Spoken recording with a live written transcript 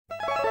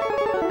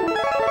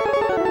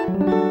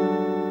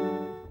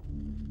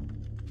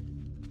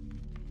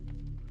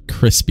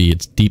crispy.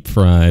 It's deep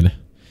fried.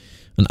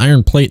 An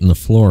iron plate in the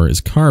floor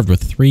is carved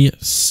with 3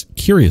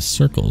 curious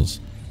circles.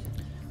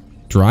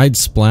 Dried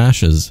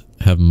splashes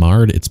have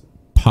marred its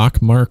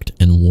pockmarked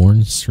and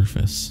worn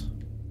surface.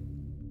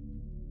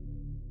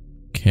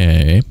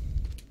 Okay.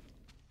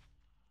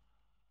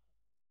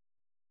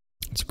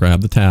 Let's grab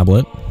the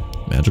tablet.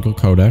 Magical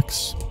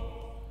Codex.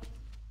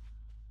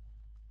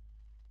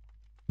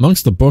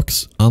 Amongst the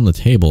books on the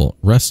table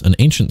rests an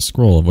ancient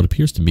scroll of what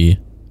appears to be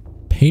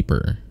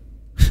paper.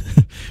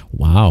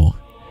 Wow.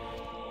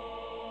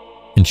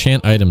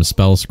 Enchant item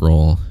spell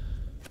scroll.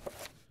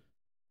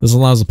 This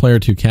allows the player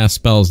to cast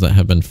spells that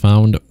have been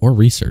found or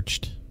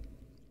researched.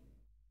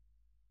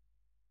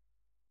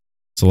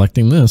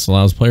 Selecting this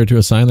allows the player to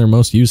assign their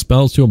most used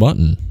spells to a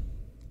button.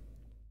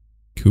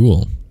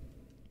 Cool.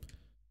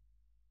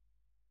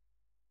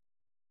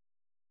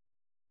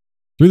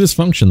 Through this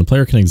function, the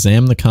player can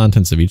examine the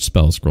contents of each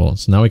spell scroll.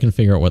 So now we can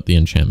figure out what the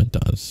enchantment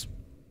does.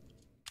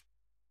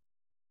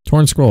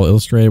 Torn scroll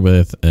illustrated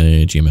with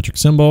a geometric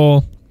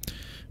symbol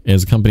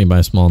is accompanied by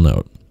a small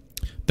note.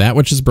 That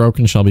which is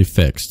broken shall be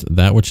fixed.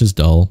 That which is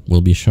dull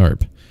will be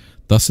sharp.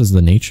 Thus is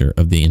the nature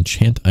of the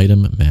enchant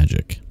item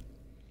magic.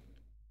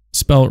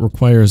 Spell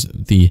requires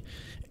the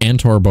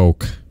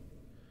Antorbok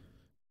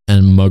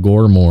and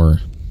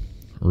Magormor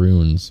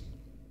runes.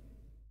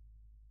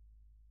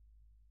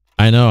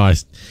 I know,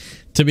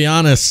 to be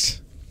honest,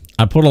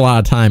 I put a lot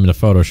of time into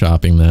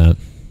photoshopping that.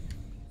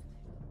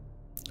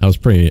 I was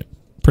pretty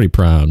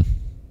proud.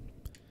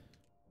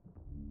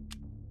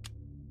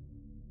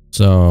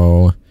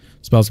 So,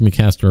 spells can be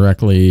cast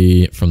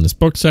directly from this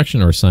book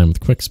section or assigned with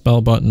quick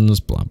spell buttons,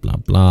 blah, blah,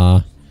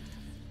 blah.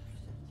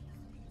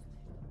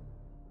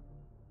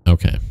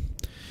 Okay.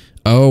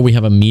 Oh, we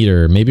have a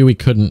meter. Maybe we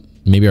couldn't,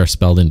 maybe our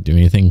spell didn't do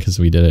anything because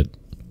we did it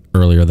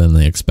earlier than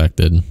they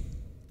expected.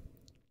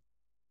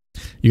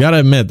 You gotta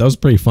admit, that was a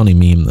pretty funny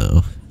meme,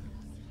 though.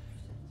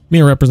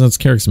 Meter represents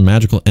character's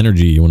magical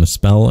energy. When a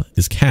spell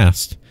is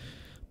cast,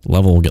 the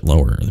level will get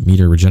lower. The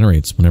meter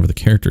regenerates whenever the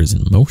character is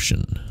in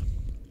motion.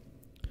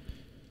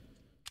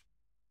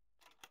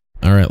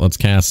 Alright, let's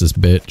cast this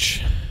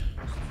bitch.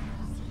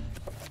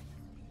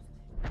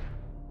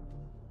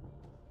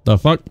 The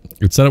fuck?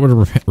 It said it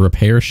would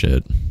repair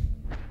shit.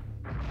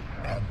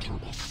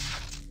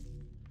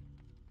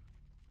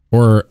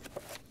 Or...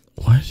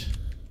 what?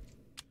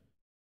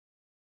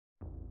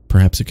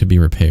 Perhaps it could be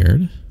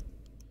repaired?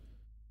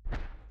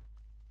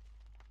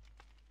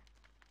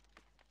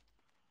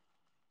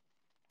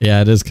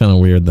 Yeah, it is kind of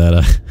weird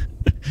that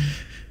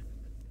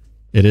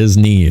it is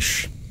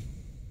niche.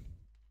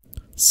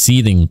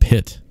 Seething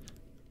pit.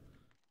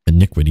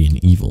 Iniquity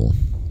and evil.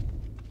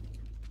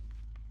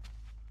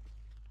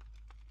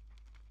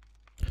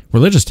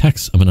 Religious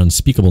texts of an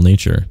unspeakable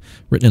nature,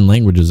 written in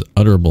languages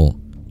utterable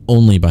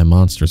only by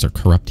monsters or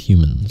corrupt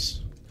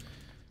humans.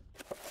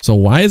 So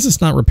why is this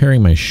not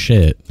repairing my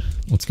shit?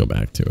 Let's go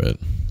back to it.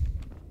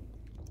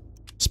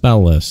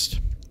 Spell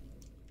list.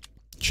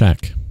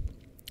 Check.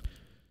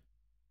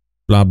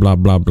 Blah, blah,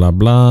 blah, blah,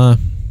 blah.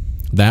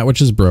 That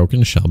which is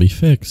broken shall be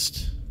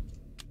fixed.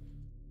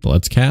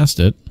 Let's cast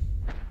it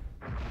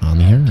on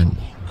the urn.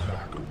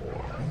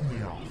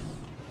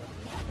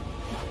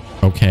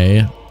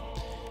 Okay.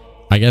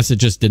 I guess it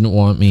just didn't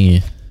want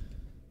me.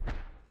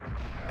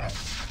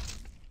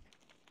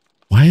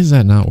 Why is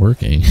that not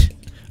working?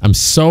 I'm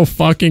so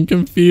fucking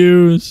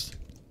confused.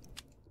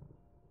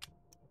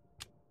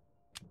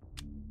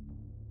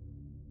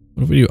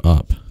 What if we do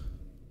up?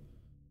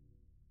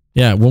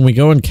 Yeah, when we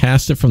go and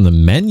cast it from the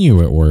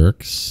menu, it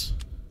works.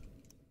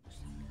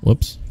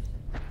 Whoops.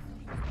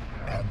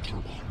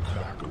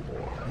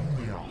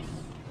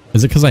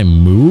 Is it because I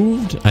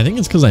moved? I think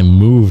it's because I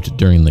moved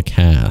during the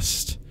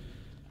cast.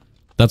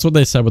 That's what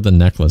they said with the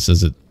necklace,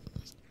 is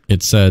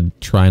it said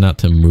try not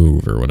to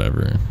move or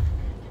whatever.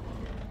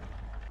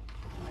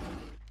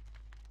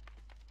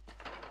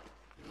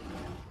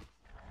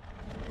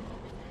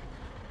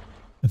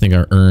 I think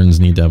our urns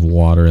need to have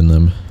water in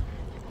them.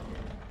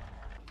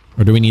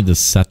 Or do we need to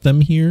set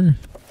them here?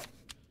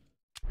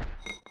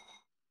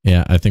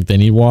 Yeah, I think they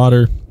need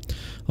water.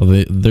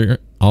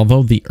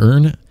 Although the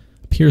urn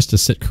appears to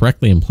sit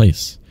correctly in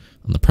place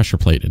on the pressure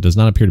plate, it does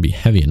not appear to be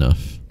heavy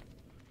enough.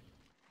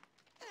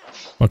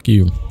 Fuck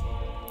you.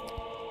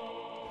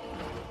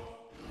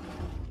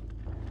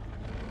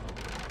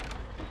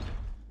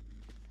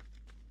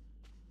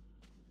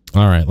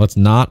 Alright, let's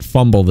not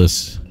fumble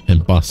this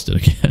and bust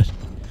it again.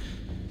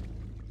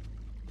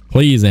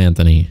 Please,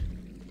 Anthony.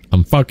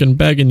 I'm fucking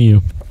begging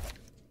you.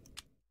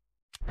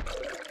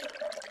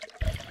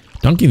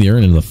 Dunking the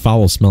urn into the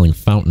foul-smelling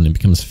fountain, it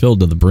becomes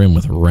filled to the brim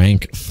with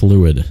rank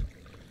fluid.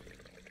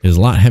 It is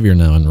a lot heavier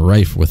now and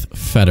rife with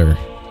fetor.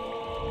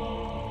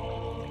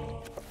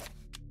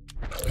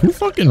 Who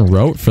fucking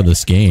wrote for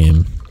this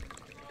game?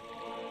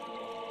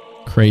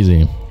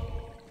 Crazy.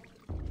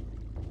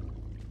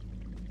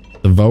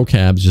 The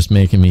vocab's just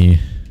making me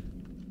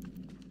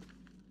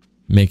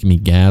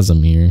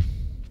gasm here.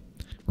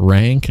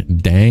 Rank,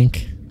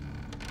 dank.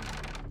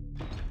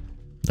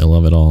 I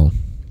love it all.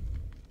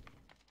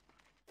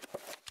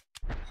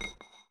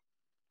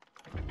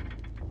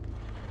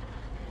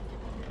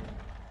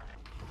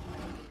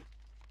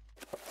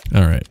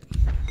 All right.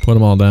 Put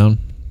them all down.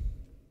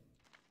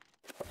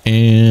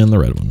 And the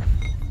red one.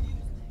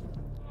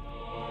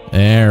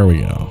 There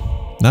we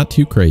go. Not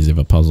too crazy of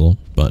a puzzle,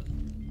 but...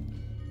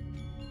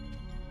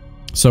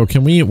 So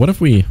can we... What if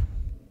we...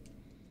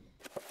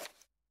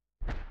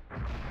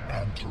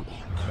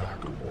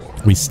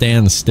 We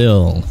stand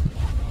still.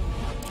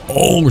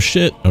 Oh,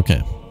 shit.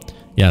 Okay.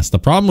 Yes, the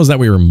problem was that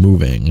we were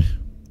moving.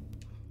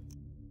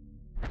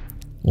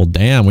 Well,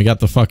 damn, we got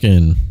the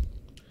fucking...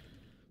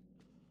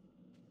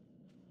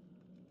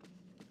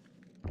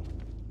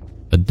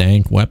 A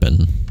dank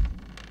weapon.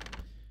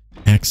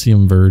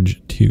 Axiom Verge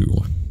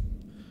 2.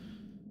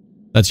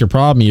 That's your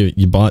problem.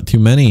 You bought too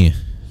many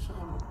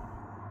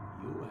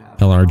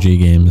LRG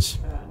games.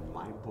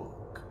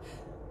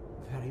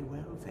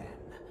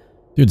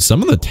 Dude,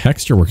 some of the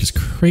texture work is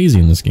crazy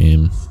in this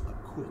game.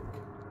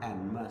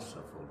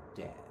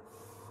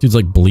 Dude's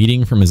like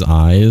bleeding from his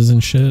eyes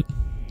and shit.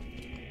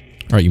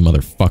 Alright, you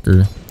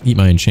motherfucker. Eat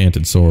my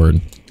enchanted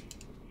sword.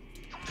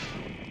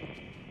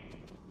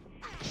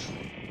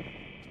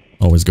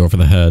 Always go for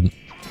the head.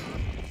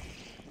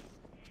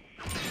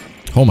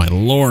 Oh my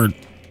lord.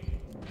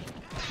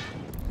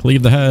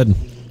 Cleave the head.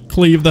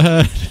 Cleave the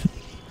head.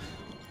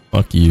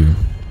 Fuck you.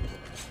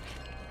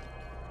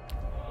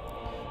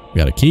 We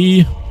got a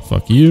key.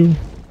 Fuck you.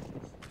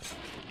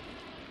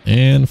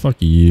 And fuck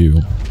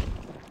you.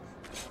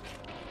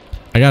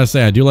 I gotta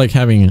say, I do like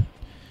having...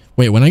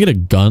 Wait, when I get a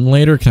gun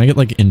later, can I get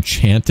like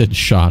enchanted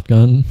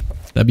shotgun?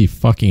 That'd be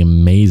fucking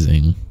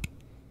amazing.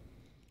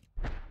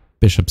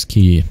 Bishop's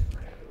key.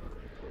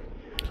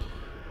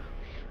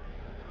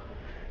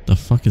 The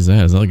fuck is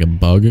that? Is that like a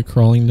bug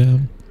crawling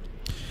down?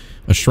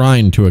 A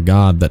shrine to a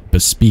god that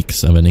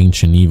bespeaks of an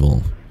ancient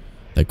evil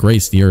that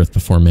graced the earth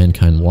before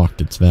mankind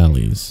walked its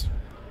valleys.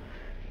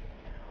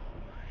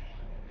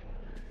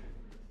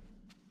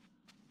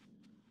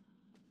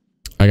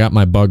 I got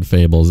my bug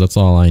fables. That's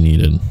all I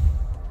needed.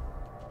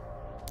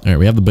 Alright,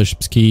 we have the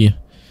bishop's key.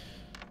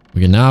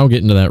 We can now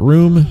get into that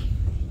room.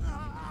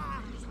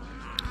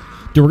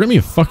 Dude, we're gonna be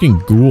a fucking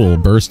ghoul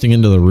bursting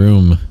into the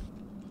room.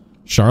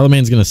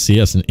 Charlemagne's gonna see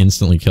us and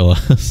instantly kill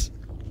us.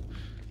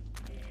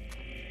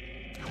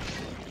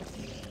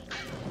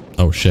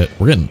 Oh shit,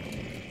 we're getting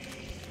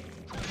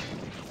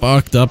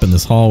fucked up in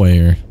this hallway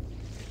here.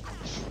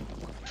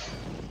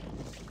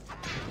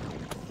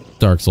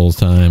 Dark Souls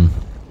time.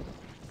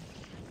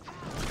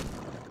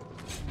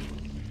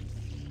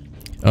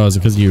 Oh, is it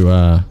because you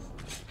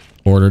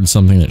ordered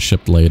something that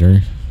shipped later?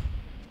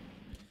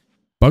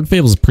 Bug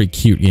Fable's a pretty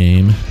cute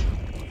game.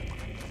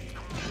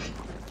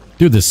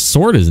 Dude, this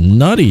sword is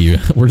nutty.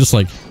 We're just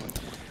like...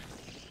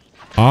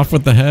 Off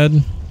with the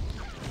head.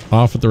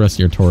 Off with the rest of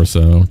your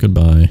torso.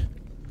 Goodbye.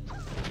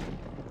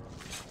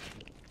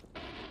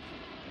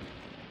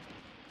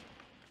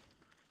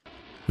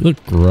 You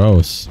look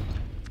gross.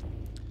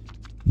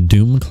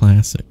 Doom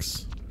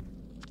Classics.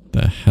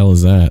 The hell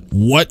is that?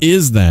 What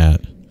is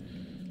that?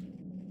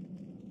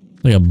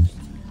 Like a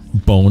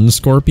bone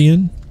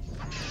scorpion?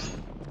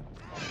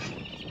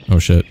 Oh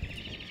shit.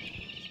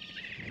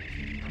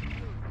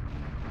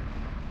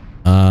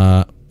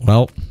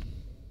 Well.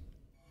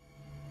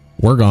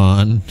 We're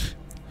gone.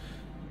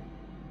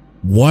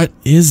 What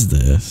is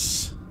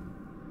this?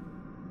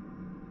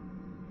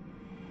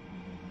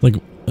 Like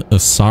a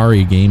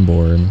sorry game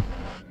board.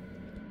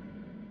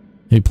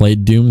 He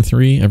played Doom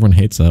 3? Everyone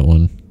hates that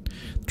one.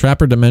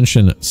 Trapper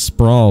Dimension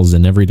sprawls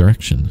in every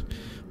direction.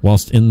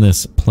 Whilst in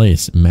this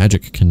place,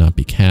 magic cannot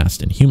be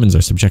cast, and humans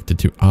are subjected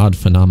to odd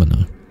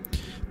phenomena.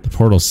 The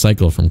portals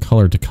cycle from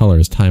color to color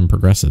as time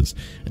progresses,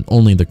 and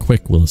only the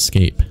quick will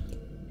escape.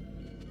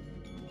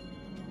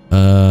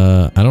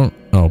 I don't...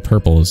 Oh,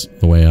 purple is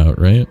the way out,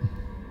 right?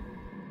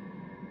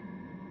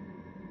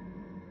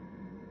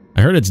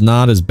 I heard it's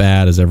not as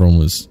bad as everyone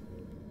was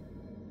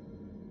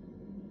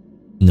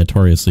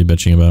notoriously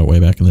bitching about way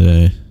back in the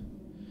day.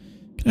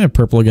 Can I have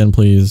purple again,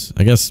 please?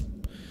 I guess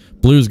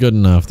blue's good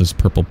enough. There's a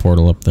purple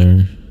portal up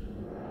there.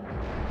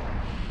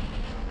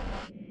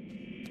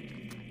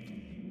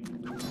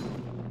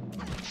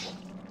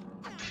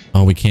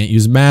 Oh, we can't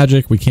use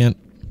magic. We can't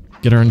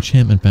get our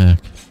enchantment back.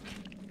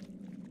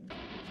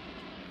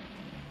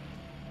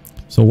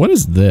 So what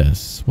is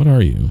this? What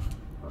are you?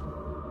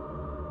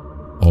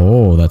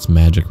 Oh, that's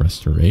magic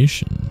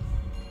restoration.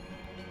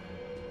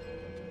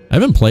 I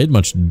haven't played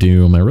much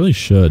Doom. I really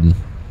should.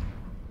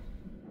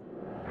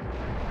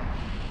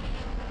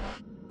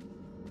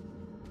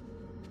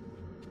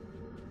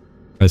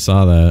 I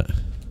saw that.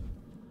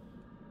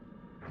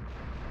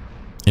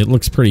 It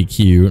looks pretty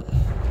cute.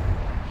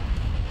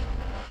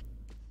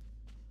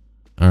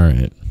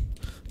 Alright.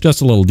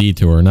 Just a little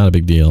detour, not a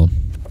big deal.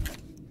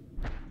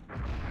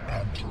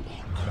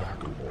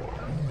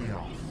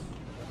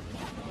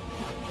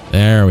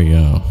 There we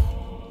go.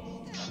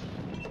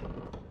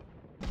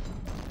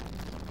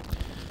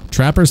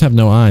 Trappers have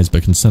no eyes,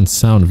 but can sense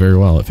sound very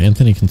well. If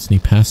Anthony can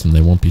sneak past them,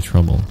 they won't be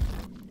trouble.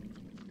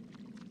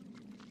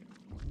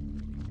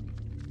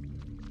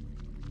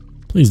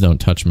 Please don't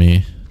touch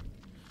me.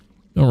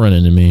 Don't run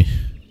into me.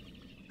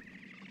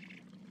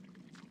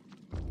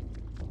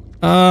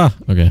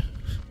 Okay.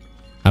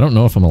 I don't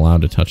know if I'm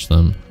allowed to touch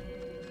them.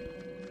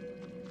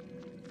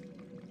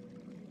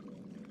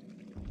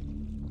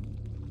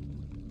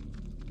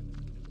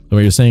 What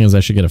you're saying is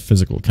I should get a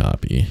physical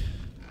copy.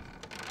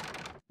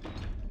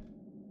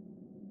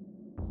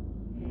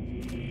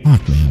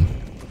 Fuck, man.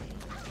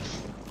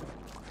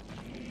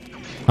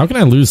 How can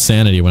I lose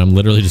sanity when I'm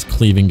literally just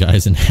cleaving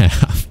guys in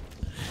half?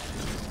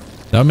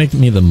 That would make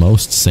me the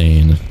most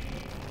sane.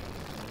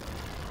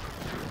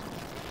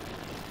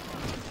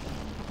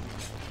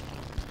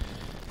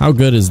 How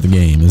good is the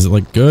game? Is it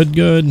like good?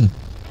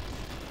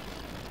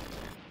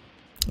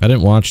 I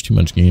didn't watch too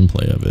much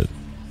gameplay of it.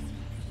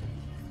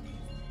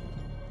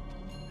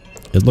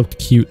 It looked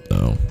cute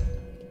though.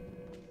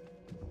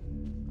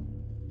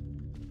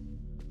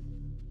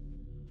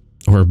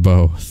 Or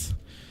both.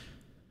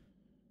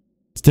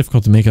 It's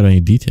difficult to make out any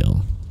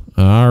detail.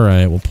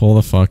 Alright, we'll pull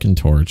the fucking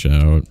torch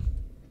out.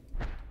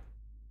 I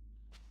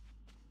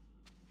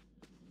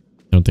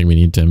don't think we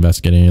need to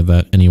investigate any of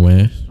that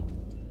anyway.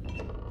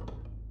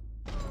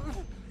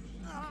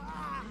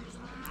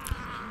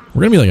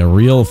 We're gonna be like a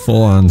real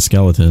full-on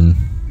skeleton.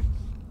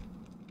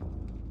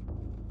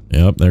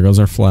 Yep, there goes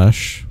our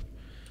flesh.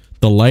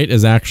 The light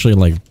is actually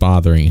like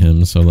bothering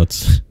him, so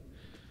let's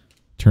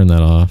turn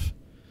that off.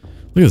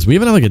 Look at this, we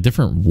even have like a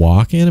different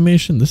walk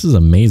animation. This is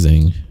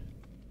amazing.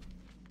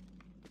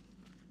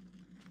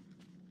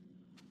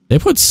 They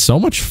put so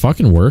much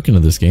fucking work into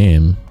this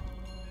game.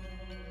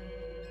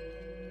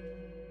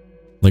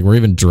 Like we're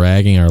even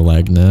dragging our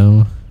leg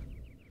now.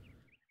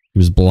 He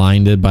was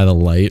blinded by the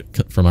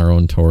light from our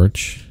own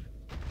torch.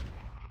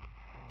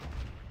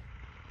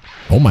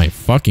 Oh my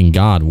fucking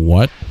god,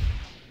 what?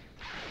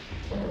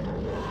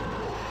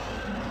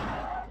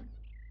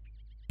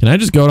 Can I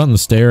just go down the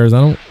stairs?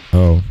 I don't...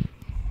 Oh.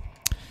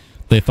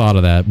 They thought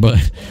of that,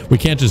 but we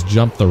can't just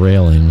jump the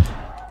railing.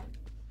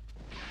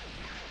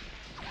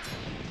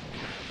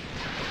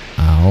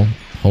 Ow.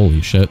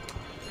 Holy shit.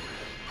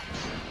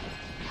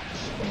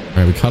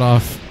 Alright, we cut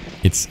off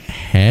its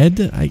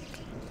head?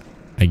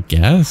 I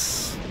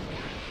guess?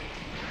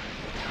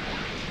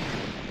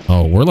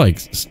 Oh, we're like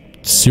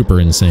super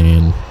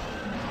insane.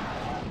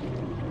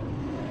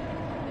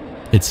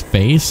 Its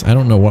face? I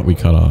don't know what we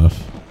cut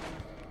off.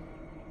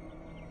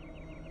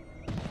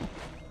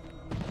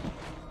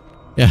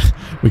 Yeah,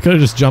 we could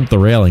have just jumped the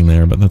railing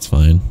there, but that's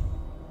fine.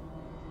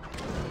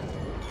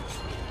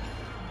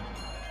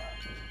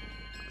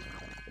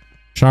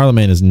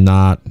 Charlemagne is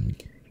not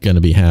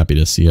gonna be happy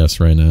to see us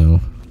right now.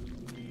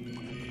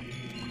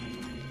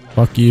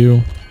 Fuck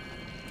you.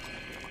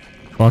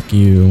 Fuck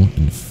you.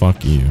 And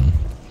fuck you.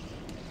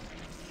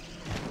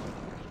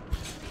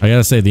 I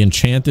gotta say, the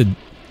enchanted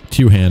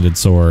two-handed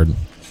sword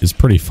is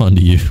pretty fun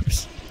to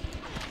use.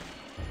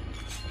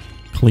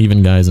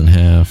 Cleaving guys in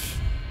half.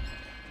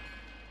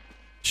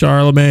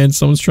 Charlemagne,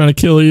 someone's trying to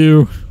kill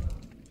you.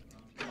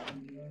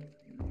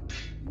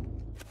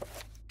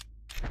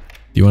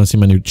 Do you want to see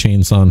my new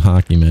chainsaw and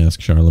hockey mask,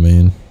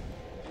 Charlemagne?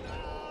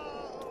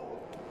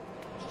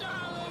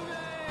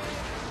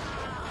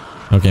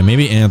 Okay,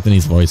 maybe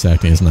Anthony's voice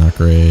acting is not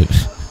great.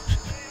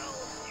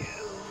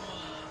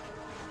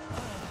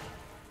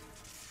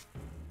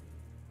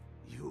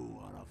 You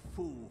are a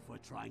fool for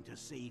trying to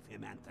save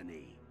him,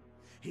 Anthony.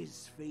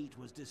 His fate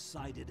was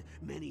decided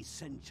many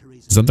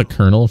centuries ago. Is that the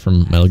Colonel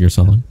from Metal Gear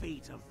Solid? The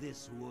fate of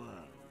this world.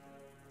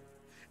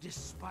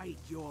 Despite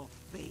your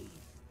faith,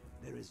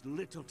 there is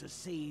little to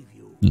save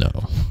you. No.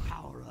 The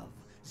power of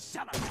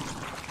Sanity.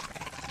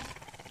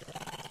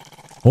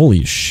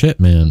 Holy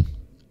shit, man.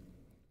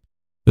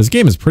 This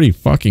game is pretty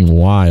fucking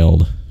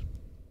wild.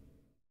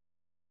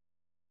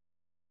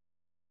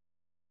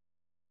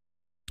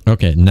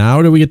 Okay,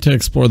 now do we get to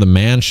explore the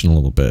mansion a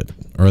little bit?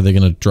 Or are they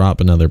going to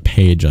drop another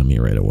page on me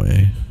right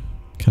away?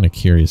 Kind of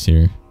curious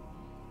here.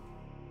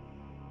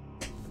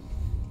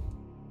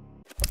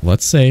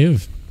 Let's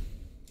save.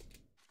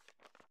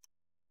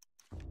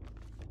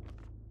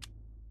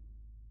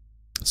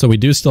 So we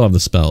do still have the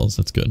spells.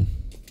 That's good.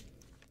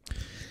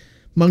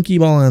 Monkey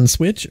Ball on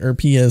Switch or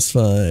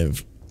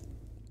PS5?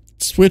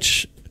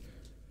 Switch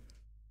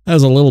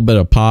has a little bit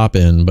of pop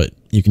in, but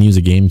you can use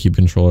a GameCube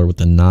controller with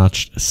a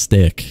notched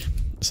stick.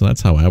 So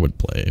that's how I would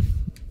play.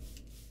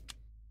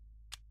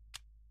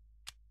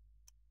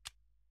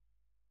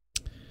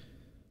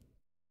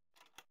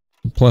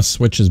 Plus,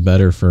 Switch is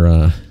better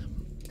for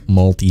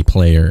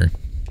multiplayer.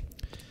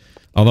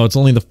 Although it's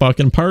only the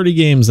fucking party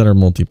games that are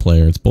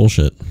multiplayer. It's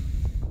bullshit.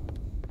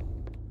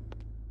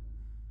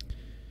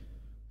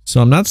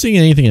 So I'm not seeing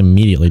anything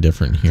immediately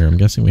different here. I'm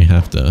guessing we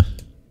have to...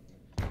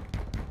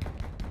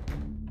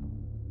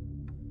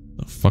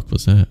 The fuck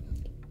was that?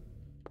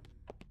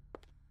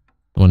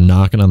 Someone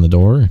knocking on the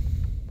door?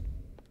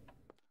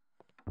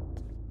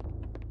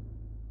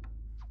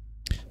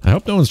 I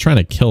hope no one's trying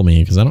to kill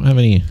me, because I don't have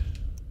any...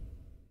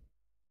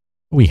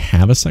 We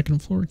have a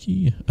second floor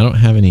key? I don't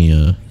have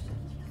any,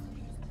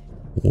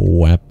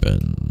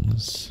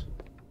 weapons.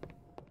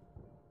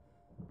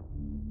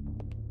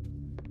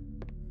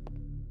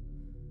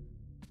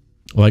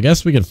 Well, I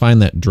guess we could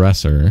find that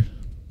dresser.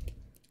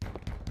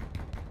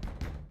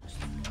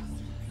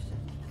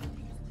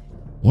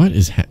 What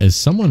is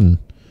someone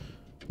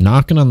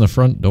knocking on the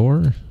front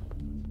door?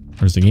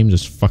 Or is the game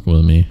just fucking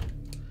with me?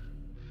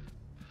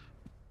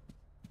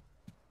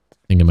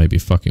 I think it might be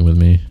fucking with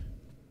me.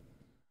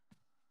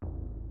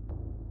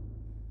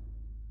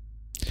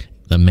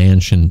 The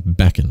mansion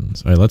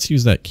beckons. Alright, let's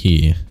use that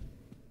key.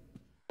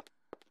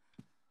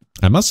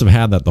 I must have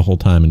had that the whole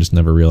time and just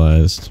never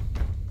realized.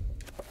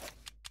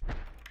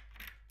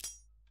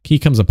 Key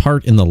comes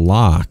apart in the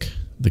lock.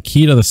 The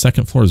key to the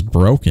second floor is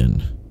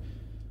broken.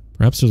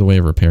 Perhaps there's a way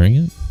of repairing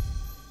it?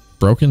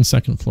 Broken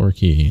second floor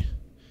key.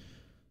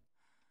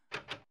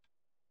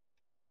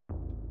 I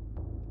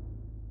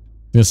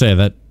was gonna say,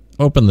 that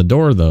opened the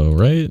door though,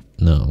 right?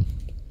 No.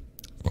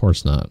 Of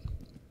course not.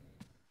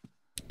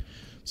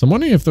 So I'm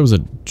wondering if there was a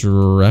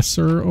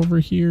dresser over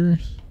here.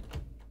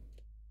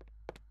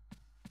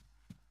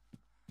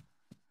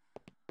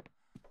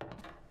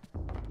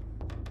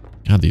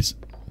 God, these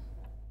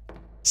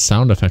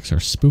sound effects are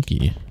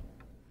spooky.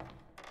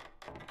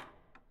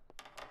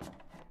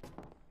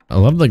 I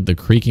love like the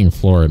creaking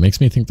floor. It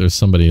makes me think there's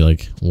somebody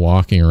like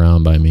walking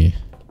around by me.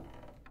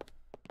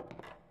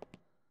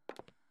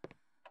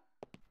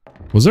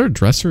 Was there a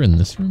dresser in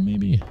this room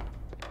maybe?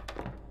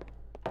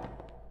 I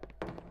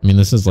mean,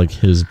 this is like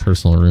his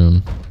personal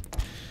room.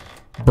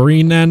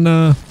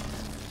 Brinana.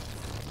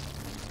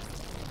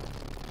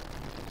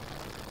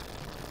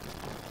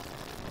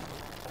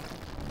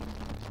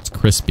 It's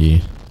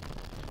crispy.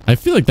 I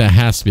feel like that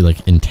has to be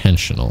like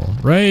intentional,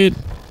 right?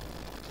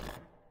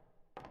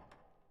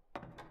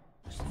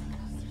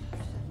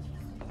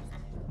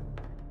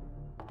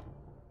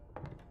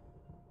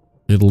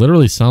 It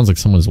literally sounds like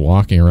someone's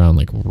walking around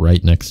like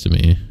right next to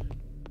me.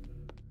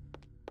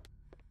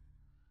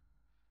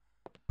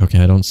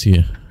 Okay, I don't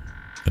see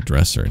a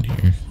dresser in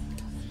here.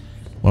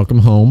 Welcome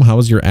home. How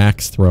was your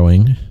axe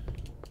throwing?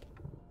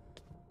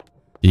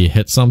 Did you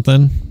hit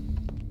something?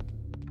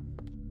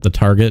 The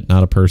target,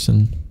 not a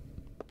person?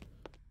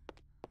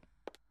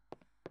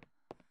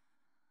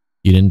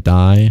 You didn't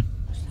die?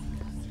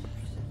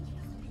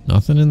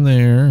 Nothing in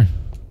there.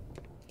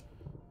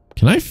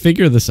 Can I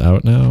figure this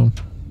out now?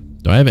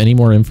 Do I have any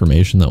more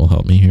information that will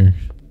help me here?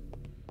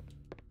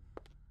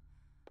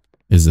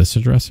 Is this a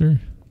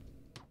dresser?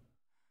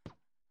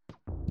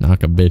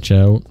 Knock a bitch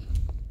out.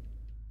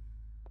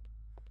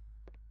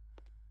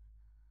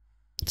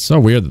 It's so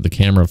weird that the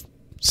camera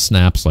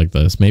snaps like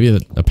this. Maybe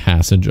a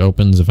passage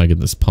opens if I get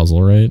this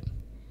puzzle right.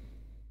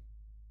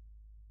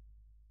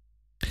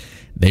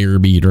 There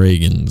be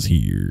dragons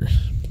here.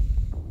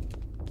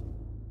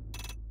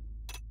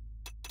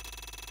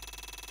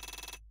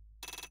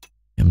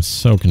 I'm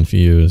so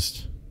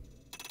confused.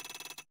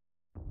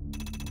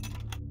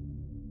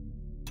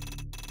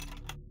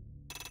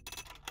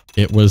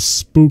 It was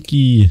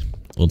spooky.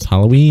 Well, it's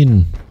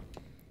Halloween.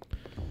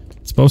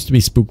 It's supposed to be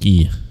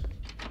spooky.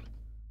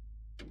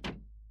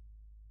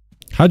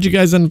 How'd you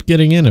guys end up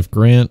getting in if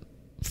Grant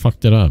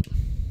fucked it up?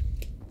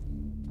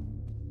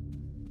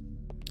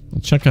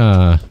 We'll check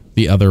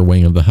the other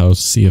wing of the house,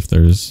 see if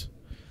there's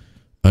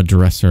a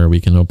dresser we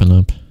can open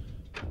up.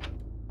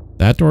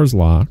 That door's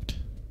locked.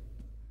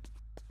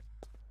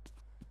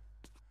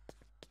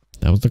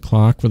 That was the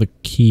clock where the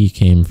key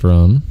came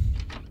from.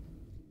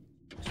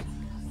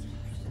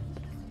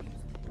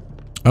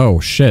 Oh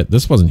shit,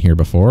 this wasn't here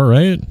before,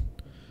 right?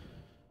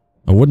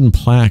 A wooden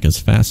plaque is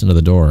fastened to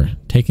the door,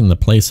 taking the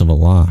place of a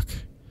lock.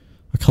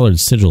 A colored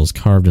sigil is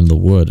carved into the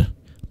wood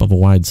above a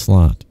wide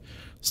slot.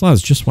 The slot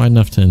is just wide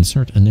enough to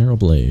insert a narrow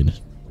blade.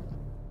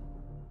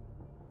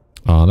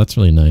 Aw, that's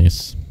really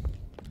nice.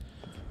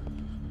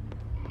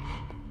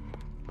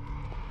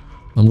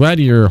 I'm glad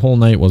your whole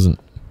night wasn't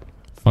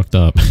fucked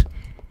up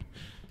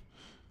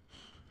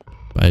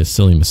by a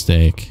silly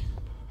mistake.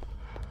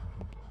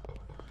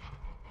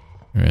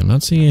 Alright, I'm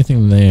not seeing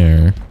anything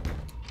there.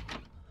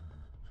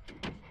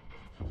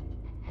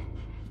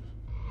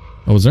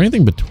 Oh, was there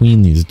anything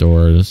between these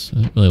doors?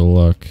 I didn't really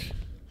look.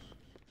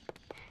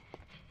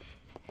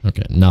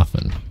 Okay,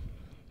 nothing.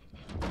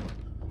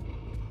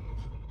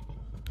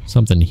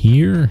 Something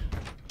here?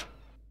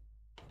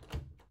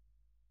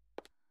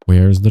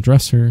 Where's the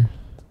dresser?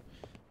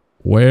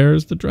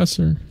 Where's the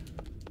dresser?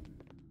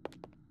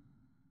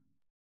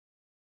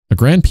 A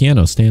grand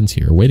piano stands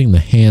here, awaiting the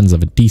hands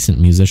of a decent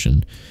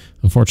musician.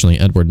 Unfortunately,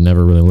 Edward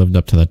never really lived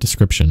up to that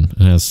description,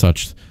 and as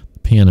such,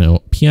 the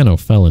piano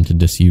fell into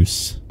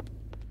disuse.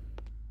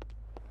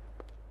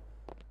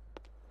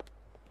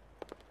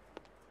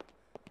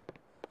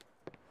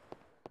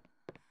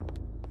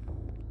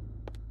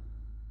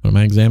 What am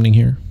I examining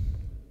here?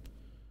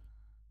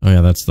 Oh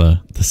yeah, that's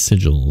the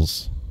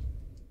sigils.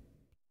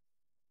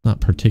 Not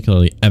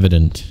particularly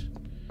evident.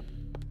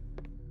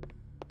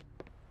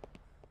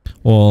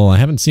 Well, I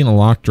haven't seen a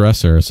locked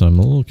dresser, so I'm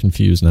a little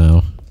confused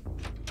now.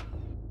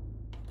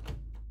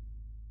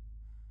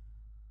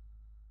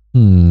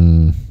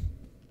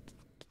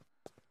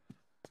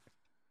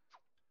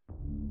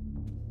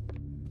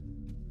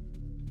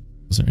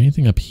 Is there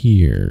anything up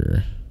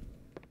here?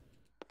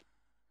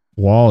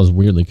 Wall is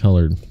weirdly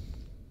colored.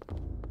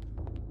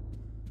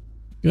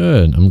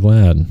 Good, I'm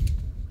glad.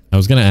 I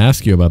was going to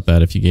ask you about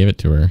that if you gave it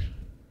to her.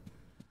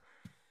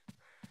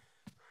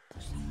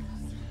 Is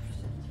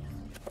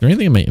there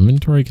anything in my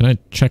inventory? Can I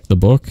check the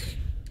book?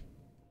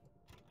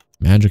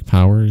 Magic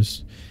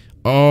powers.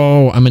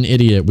 Oh, I'm an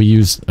idiot. We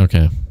used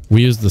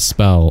the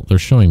spell. They're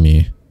showing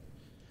me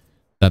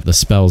that the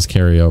spells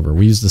carry over.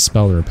 We used the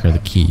spell to repair the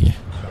key.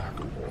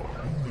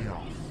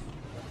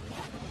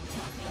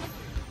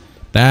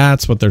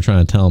 That's what they're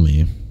trying to tell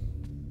me.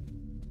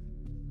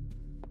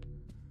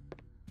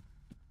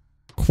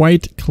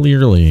 Quite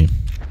clearly.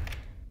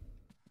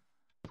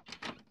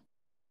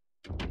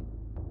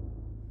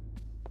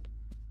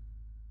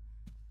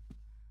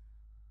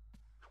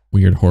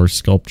 Weird horse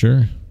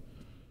sculpture.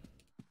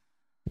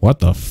 What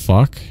the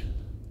fuck?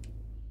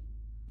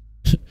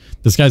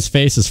 This guy's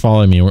face is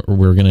following me.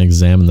 We're going to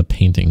examine the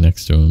painting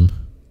next to him.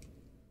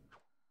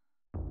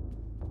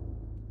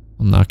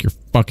 I'll knock your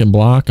fucking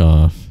block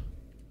off.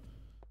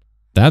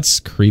 That's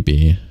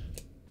creepy.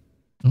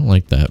 I don't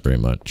like that very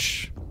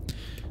much.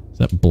 Is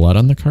that blood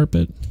on the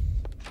carpet?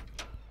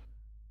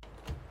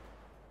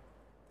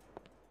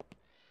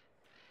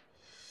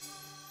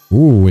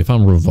 Ooh, we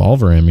found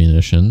revolver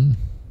ammunition.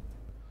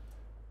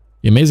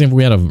 Be amazing if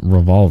we had a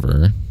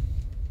revolver.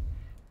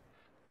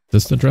 Is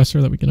this the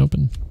dresser that we can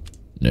open?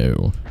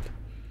 No.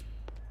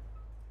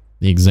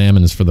 The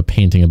examine is for the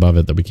painting above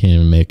it that we can't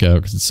even make out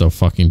because it's so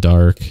fucking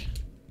dark.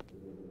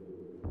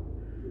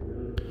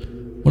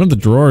 One of the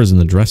drawers in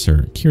the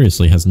dresser,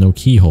 curiously, has no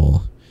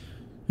keyhole.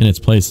 In its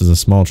place is a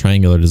small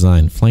triangular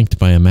design flanked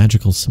by a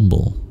magical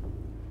symbol.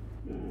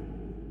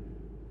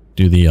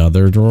 Do the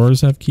other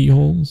drawers have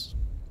keyholes?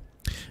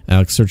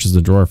 Alex searches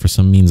the drawer for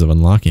some means of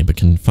unlocking, but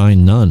can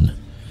find none.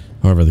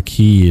 However, the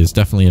key is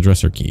definitely a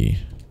dresser key.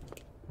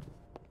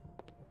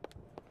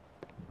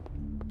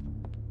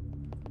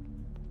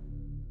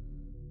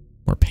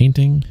 More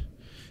painting.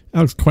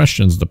 Alex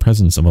questions the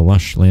presence of a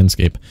lush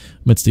landscape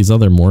amidst these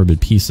other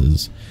morbid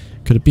pieces.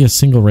 Could it be a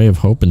single ray of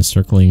hope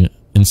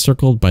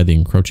encircled by the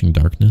encroaching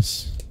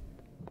darkness?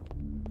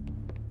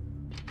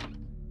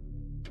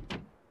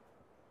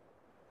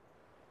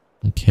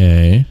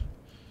 Okay.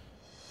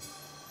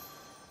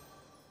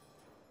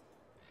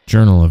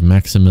 Journal of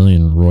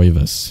Maximilian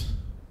Roivas.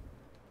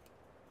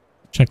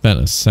 Check that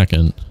in a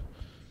second.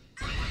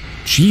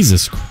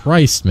 Jesus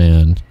Christ,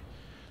 man.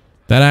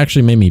 That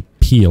actually made me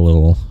pee a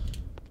little.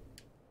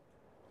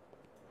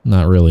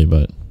 Not really,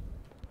 but...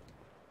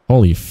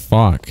 Holy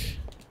fuck.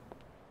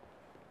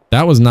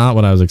 That was not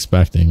what I was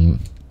expecting.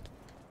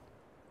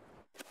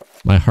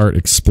 My heart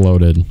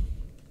exploded.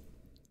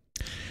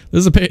 This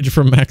is a page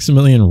from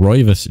Maximilian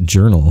Roivas'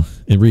 journal.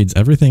 It reads,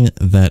 "Everything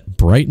that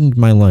brightened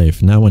my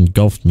life now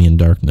engulfed me in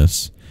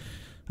darkness.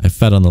 I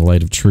fed on the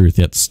light of truth,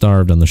 yet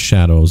starved on the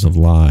shadows of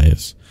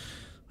lies.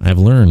 I have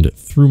learned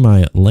through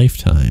my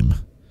lifetime,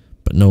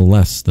 but no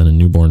less than a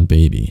newborn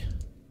baby."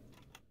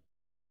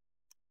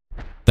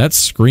 That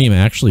scream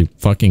actually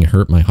fucking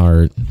hurt my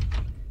heart.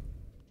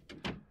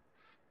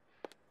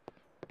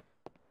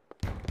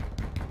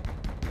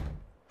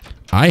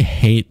 I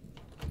hate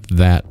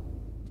that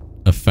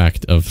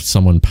effect of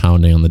someone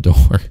pounding on the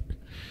door.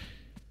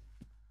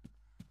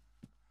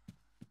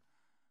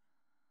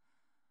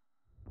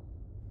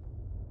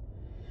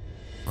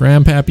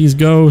 Grandpappy's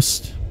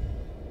ghost.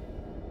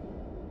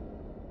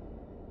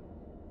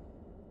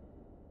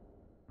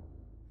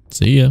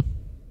 See ya.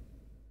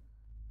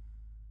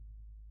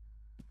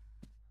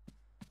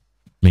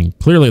 I mean,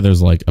 clearly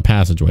there's like a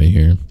passageway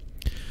here.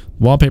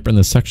 Wallpaper in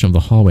this section of the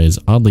hallway is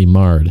oddly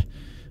marred,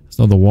 as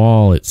though the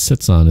wall it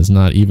sits on is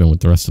not even with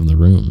the rest of the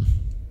room.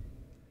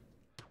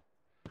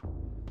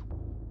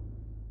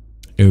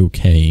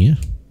 Okay.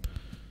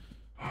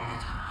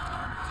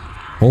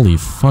 Holy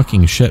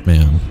fucking shit,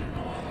 man.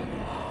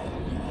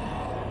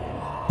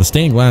 The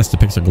stained glass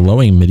depicts a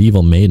glowing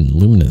medieval maiden,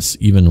 luminous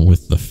even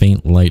with the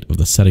faint light of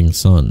the setting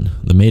sun.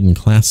 The maiden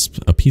clasps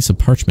a piece of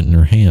parchment in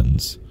her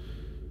hands.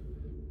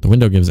 The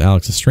window gives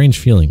Alex a strange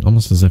feeling,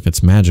 almost as if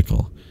it's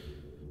magical,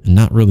 and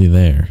not really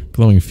there. A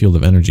glowing field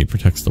of energy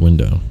protects the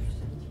window.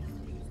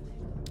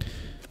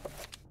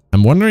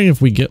 I'm wondering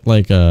if we get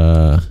like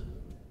a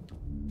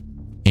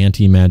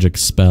anti-magic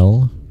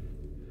spell.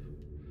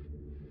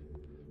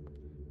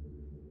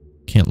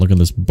 Can't look at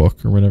this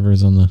book or whatever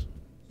is on the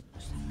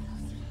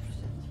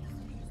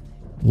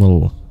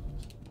little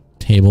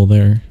table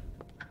there.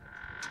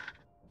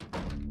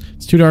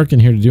 It's too dark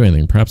in here to do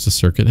anything. Perhaps the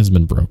circuit has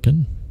been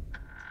broken.